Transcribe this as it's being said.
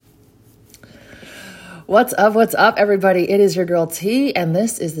What's up, everybody? It is your girl T, and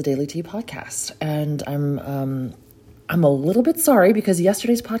this is the Daily T Podcast. And I'm a little bit sorry because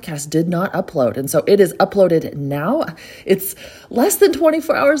yesterday's podcast did not upload, and so it is uploaded now. It's less than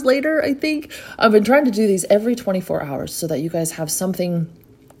 24 hours later, I think. I've been trying to do these every 24 hours so that you guys have something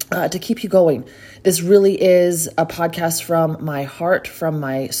to keep you going. This really is a podcast from my heart, from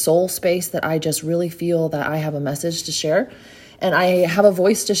my soul space, that I just really feel that I have a message to share. And I have a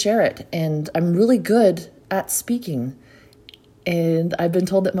voice to share it. And I'm really good at speaking. And I've been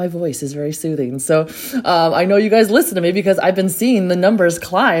told that my voice is very soothing. So I know you guys listen to me because I've been seeing the numbers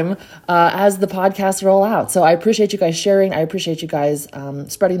climb as the podcasts roll out. So I appreciate you guys sharing. I appreciate you guys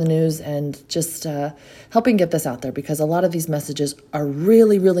spreading the news and just helping get this out there, because a lot of these messages are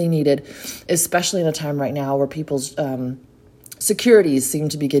really, really needed, especially in a time right now where people's securities seem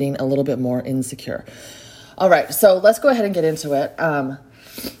to be getting a little bit more insecure. All right, so let's go ahead and get into it.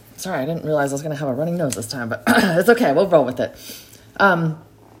 Sorry, I didn't realize I was going to have a running nose this time, but it's okay. We'll roll with it.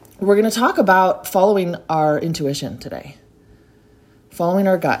 We're going to talk about following our intuition today, following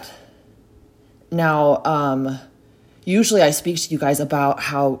our gut. Now, usually I speak to you guys about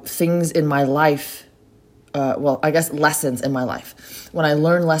how things in my life, lessons in my life, when I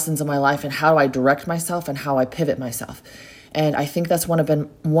learn lessons in my life and how I direct myself and how I pivot myself. And I think that's one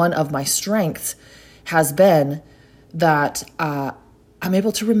of my strengths has been that I'm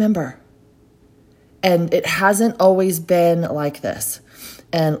able to remember. And it hasn't always been like this.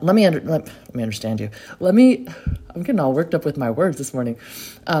 And let me understand you. I'm getting all worked up with my words this morning.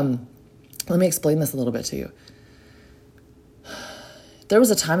 Let me explain this a little bit to you. There was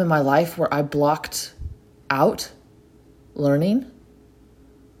a time in my life where I blocked out learning,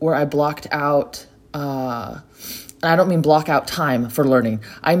 where I blocked out, and I don't mean block out time for learning.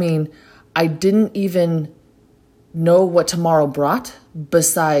 I mean, I didn't even know what tomorrow brought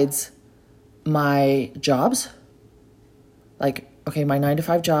besides my jobs. Like, okay, my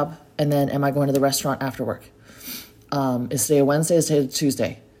 9-to-5 job, and then am I going to the restaurant after work? Is today a Wednesday? Is today a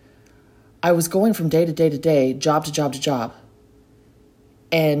Tuesday? I was going from day to day to day, job to job to job.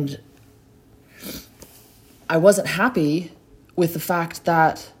 And I wasn't happy with the fact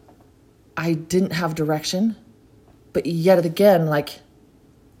that I didn't have direction, but yet again,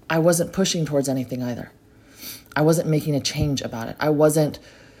 I wasn't pushing towards anything either. I wasn't making a change about it. I was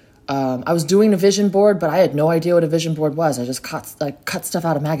doing a vision board, but I had no idea what a vision board was. I just cut stuff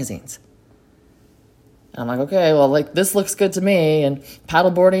out of magazines. And I'm like, okay, well, this looks good to me. And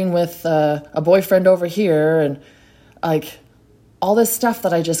paddleboarding with a boyfriend over here, and all this stuff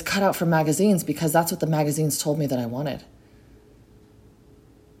that I just cut out from magazines because that's what the magazines told me that I wanted.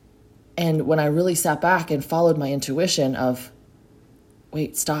 And when I really sat back and followed my intuition of,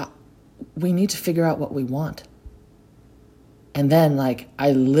 wait, stop. We need to figure out what we want. And then,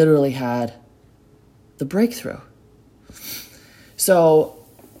 I literally had the breakthrough. So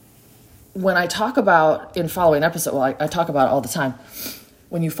when I talk about in following episode, I talk about it all the time.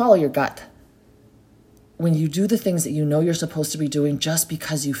 When you follow your gut, when you do the things that you know you're supposed to be doing just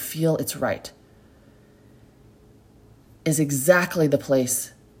because you feel it's right, is exactly the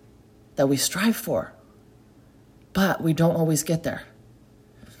place that we strive for. But we don't always get there.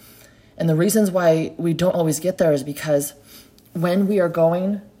 And the reasons why we don't always get there is because when we are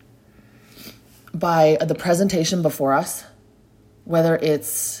going by the presentation before us, whether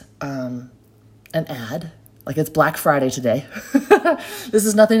it's an ad, like it's Black Friday today. This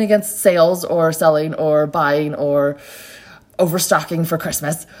is nothing against sales or selling or buying or overstocking for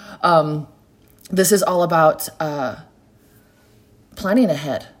Christmas. This is all about planning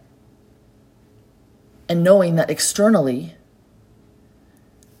ahead and knowing that externally,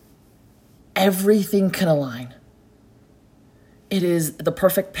 everything can align. It is the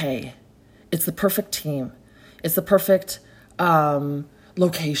perfect pay. It's the perfect team. It's the perfect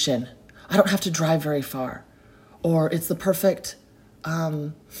location. I don't have to drive very far. Or it's the perfect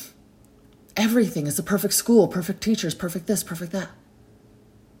everything. It's the perfect school, perfect teachers, perfect this, perfect that.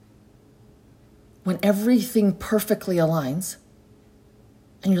 When everything perfectly aligns,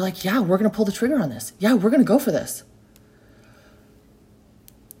 and you're like, yeah, we're going to pull the trigger on this. Yeah, we're going to go for this.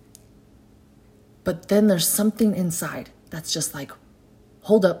 But then there's something inside that's just like,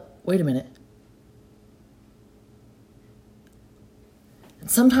 hold up, wait a minute. And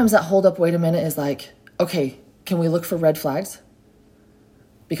sometimes that hold up, wait a minute is like, okay, can we look for red flags?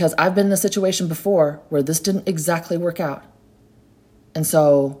 Because I've been in a situation before where this didn't exactly work out. And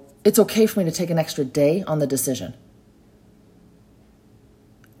so it's okay for me to take an extra day on the decision.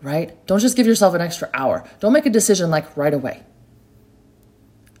 Right? Don't just give yourself an extra hour. Don't make a decision right away.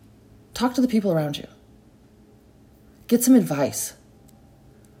 Talk to the people around you. Get some advice.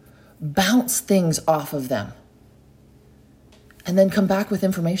 bounce things off of them, and then come back with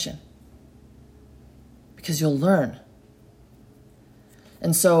information, because you'll learn.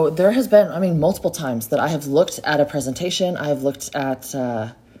 And so there has been, multiple times that I have looked at a presentation, I have looked at,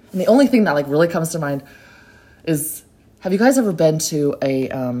 and the only thing that really comes to mind is, have you guys ever been to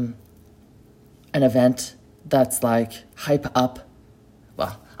an event that's hype up?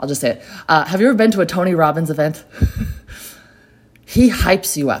 Well, I'll just say it. Have you ever been to a Tony Robbins event? He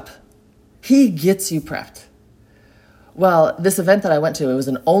hypes you up. He gets you prepped. Well, this event that I went to, it was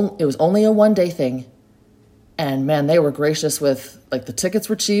only a one-day thing. And man, they were gracious with, the tickets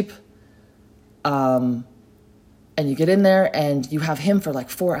were cheap. And you get in there and you have him for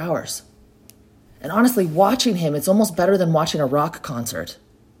 4 hours. And honestly, watching him, it's almost better than watching a rock concert,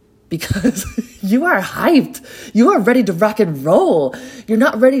 because you are hyped. You are ready to rock and roll. You're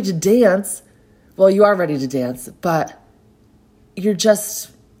not ready to dance. Well, you are ready to dance, but you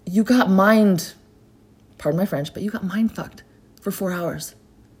got pardon my French, but you got mind fucked for 4 hours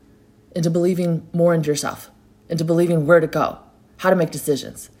into believing more into yourself, into believing where to go, how to make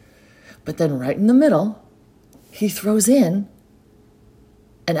decisions. But then right in the middle, he throws in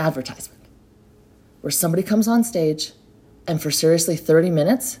an advertisement where somebody comes on stage and for seriously 30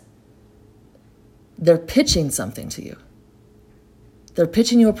 minutes, they're pitching something to you. They're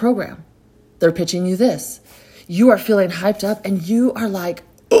pitching you a program. They're pitching you this. You are feeling hyped up and you are like,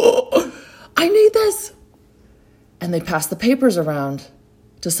 oh, I need this. And they pass the papers around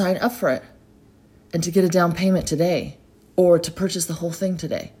to sign up for it and to get a down payment today or to purchase the whole thing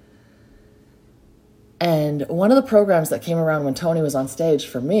today. And one of the programs that came around when Tony was on stage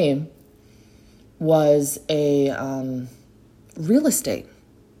for me was a real estate.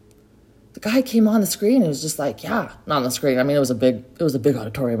 The guy came on the screen and was just not on the screen. It was a big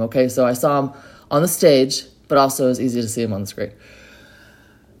auditorium, okay? So I saw him on the stage, but also it was easy to see him on the screen.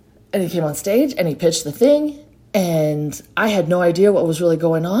 And he came on stage and he pitched the thing, and I had no idea what was really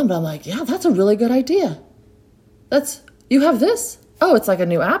going on, but I'm like, yeah, that's a really good idea. You have this? Oh, it's like a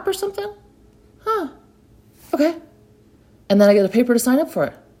new app or something? Huh. Okay. And then I get a paper to sign up for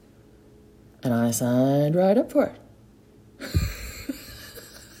it. And I signed right up for it.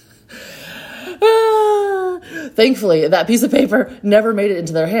 Thankfully, that piece of paper never made it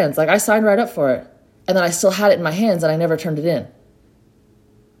into their hands. I signed right up for it. And then I still had it in my hands and I never turned it in.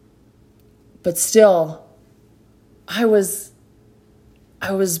 But still, I was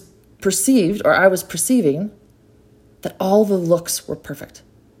perceiving that all the looks were perfect.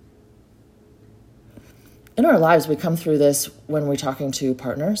 In our lives, we come through this when we're talking to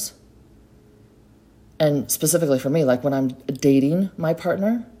partners. And specifically for me, when I'm dating my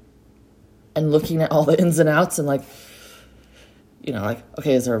partner and looking at all the ins and outs and okay,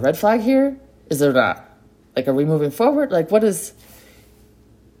 is there a red flag here? Is there not? Are we moving forward? What is...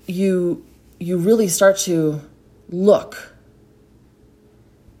 You really start to look.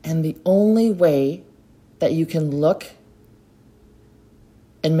 And the only way that you can look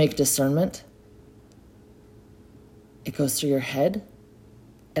and make discernment, it goes through your head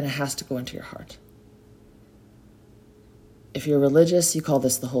and it has to go into your heart. If you're religious, you call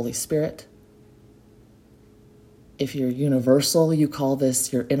this the Holy Spirit. If you're universal, you call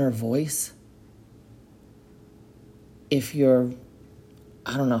this your inner voice. If you're,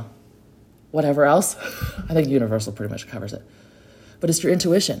 whatever else, I think universal pretty much covers it. But it's your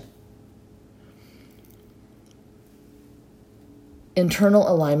intuition. Internal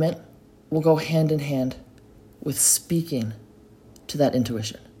alignment will go hand in hand with speaking to that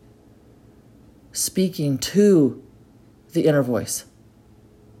intuition. Speaking to the inner voice.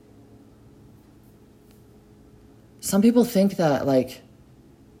 Some people think that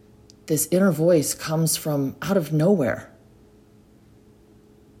this inner voice comes from out of nowhere.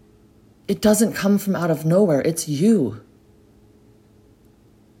 It doesn't come from out of nowhere. It's you.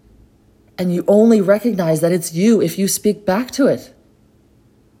 And you only recognize that it's you if you speak back to it.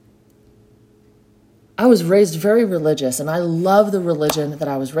 I was raised very religious, and I love the religion that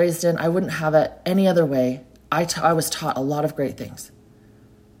I was raised in. I wouldn't have it any other way. I was taught a lot of great things.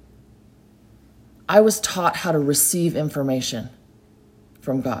 I was taught how to receive information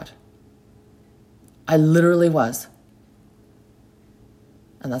from God. I literally was.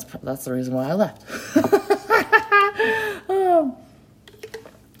 And that's the reason why I left.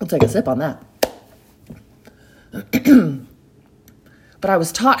 I'll take a sip on that. But I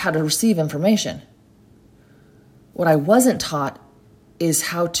was taught how to receive information. What I wasn't taught is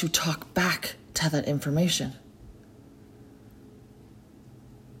how to talk back to that information.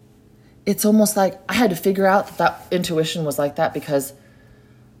 It's almost like I had to figure out that intuition was like that, because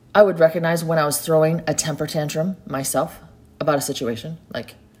I would recognize when I was throwing a temper tantrum myself about a situation,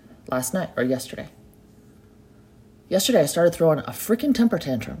 like last night or yesterday. Yesterday, I started throwing a freaking temper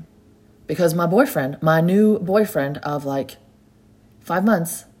tantrum because my new boyfriend of like 5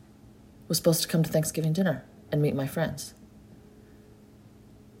 months, was supposed to come to Thanksgiving dinner and meet my friends.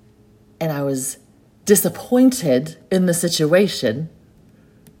 And I was disappointed in the situation,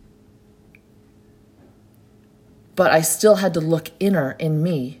 but I still had to look inner in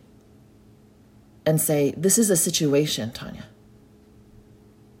me and say, this is a situation, Tanya.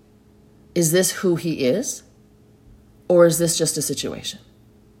 Is this who he is? Or is this just a situation?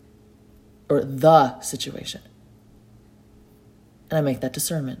 Or the situation? And I make that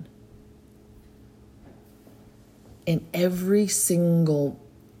discernment. In every single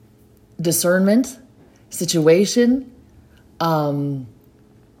discernment, situation, I'm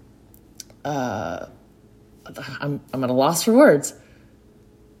at a loss for words.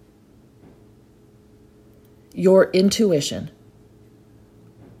 Your intuition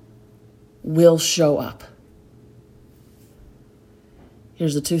will show up.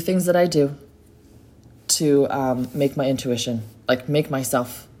 Here's the 2 things that I do to make my intuition, like make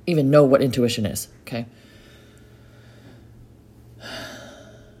myself even know what intuition is, okay?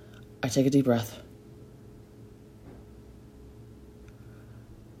 I take a deep breath.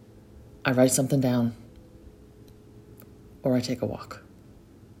 I write something down, or I take a walk.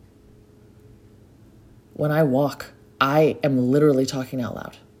 When I walk, I am literally talking out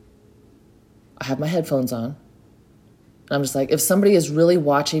loud. I have my headphones on, and I'm just like, if somebody is really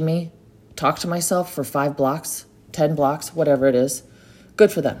watching me talk to myself for 5 blocks, 10 blocks, whatever it is,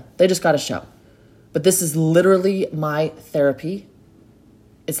 good for them. They just got a show. But this is literally my therapy.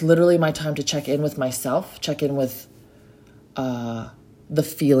 It's literally my time to check in with myself, check in with the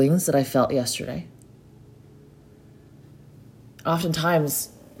feelings that I felt yesterday. Oftentimes,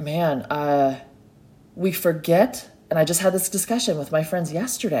 we forget, and I just had this discussion with my friends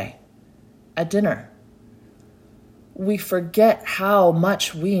yesterday at dinner. We forget how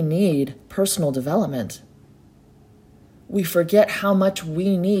much we need personal development. We forget how much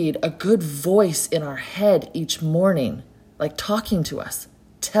we need a good voice in our head each morning, like talking to us,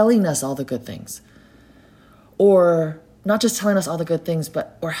 telling us all the good things. Or not just telling us all the good things,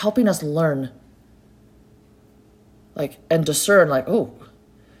 or helping us learn, like, and discern, like, oh,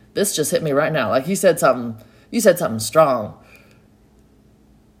 this just hit me right now. Like, you said something strong.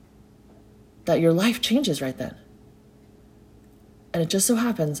 That your life changes right then. And it just so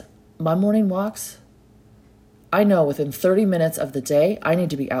happens, my morning walks, I know within 30 minutes of the day, I need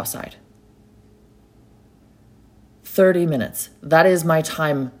to be outside. 30 minutes. That is my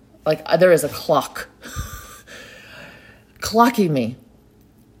time. Like, there is a clock clocking me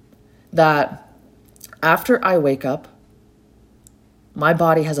that after I wake up, my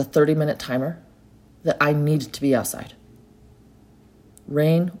body has a 30-minute timer that I need to be outside.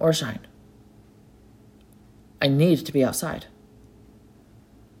 Rain or shine. I need to be outside.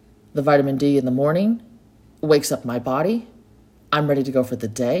 The vitamin D in the morning wakes up my body. I'm ready to go for the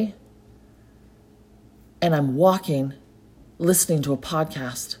day. And I'm walking, listening to a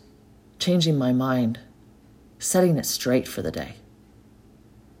podcast, changing my mind, setting it straight for the day.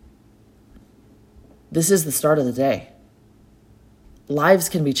 This is the start of the day. Lives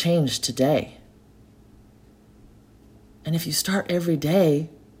can be changed today. And if you start every day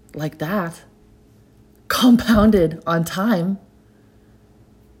like that, compounded on time,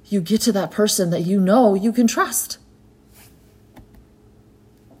 you get to that person that you know you can trust.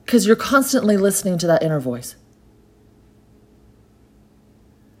 Because you're constantly listening to that inner voice.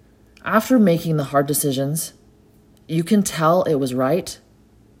 After making the hard decisions, you can tell it was right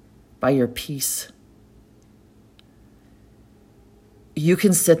by your peace. You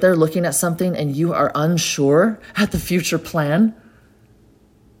can sit there looking at something and you are unsure at the future plan.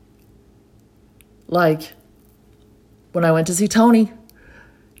 Like when I went to see Tony,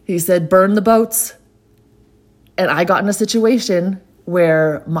 he said, burn the boats. And I got in a situation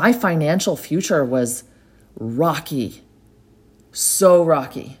where my financial future was rocky, so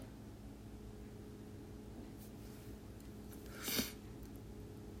rocky.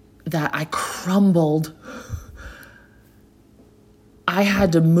 That I crumbled. I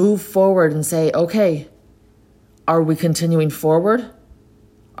had to move forward and say, okay, are we continuing forward?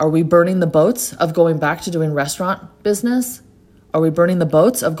 Are we burning the boats of going back to doing restaurant business? Are we burning the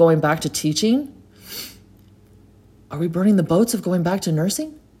boats of going back to teaching? Are we burning the boats of going back to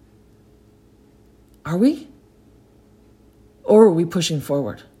nursing? Are we? Or are we pushing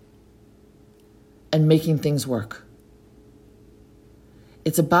forward and making things work?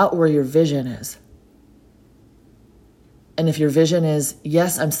 It's about where your vision is. And if your vision is,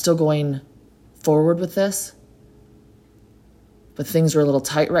 yes, I'm still going forward with this, but things are a little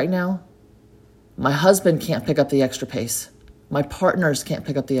tight right now. My husband can't pick up the extra pace. My partners can't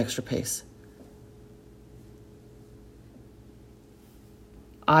pick up the extra pace.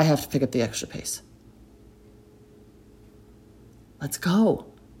 I have to pick up the extra pace. Let's go.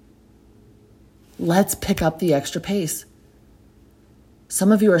 Let's pick up the extra pace.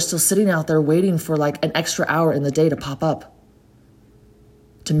 Some of you are still sitting out there waiting for like an extra hour in the day to pop up,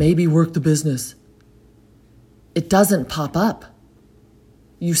 to maybe work the business. It doesn't pop up.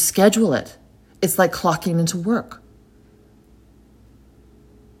 You schedule it. It's like clocking into work.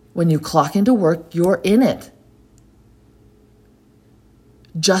 When you clock into work, you're in it.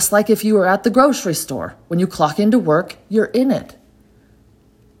 Just like if you were at the grocery store. When you clock into work, you're in it.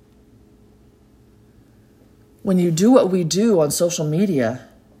 When you do what we do on social media,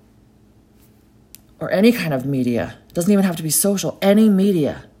 or any kind of media, it doesn't even have to be social, any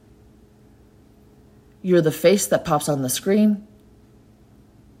media, you're the face that pops on the screen.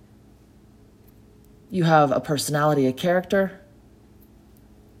 You have a personality, a character.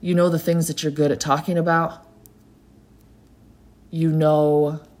 You know the things that you're good at talking about. You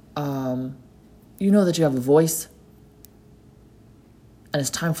know that you have a voice. And it's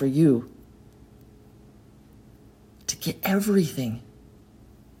time for you to get everything.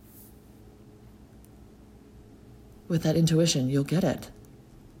 With that intuition, you'll get it.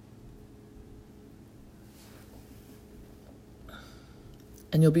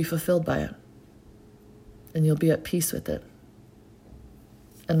 And you'll be fulfilled by it. And you'll be at peace with it.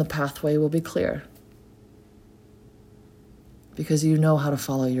 And the pathway will be clear. Because you know how to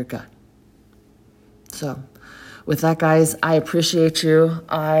follow your gut. So, with that, guys, I appreciate you.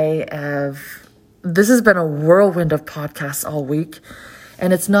 This has been a whirlwind of podcasts all week.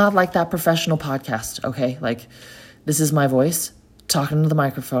 And it's not like that professional podcast, okay? Like, this is my voice, talking to the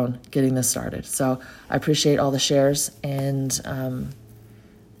microphone, getting this started. So, I appreciate all the shares. And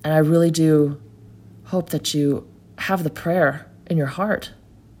I really do hope that you have the prayer in your heart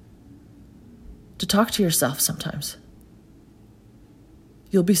to talk to yourself sometimes.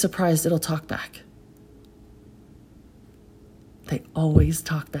 You'll be surprised it'll talk back. They always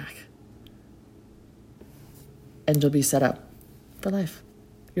talk back. And you'll be set up for life,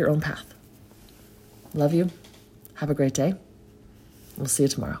 your own path. Love you. Have a great day. We'll see you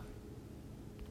tomorrow.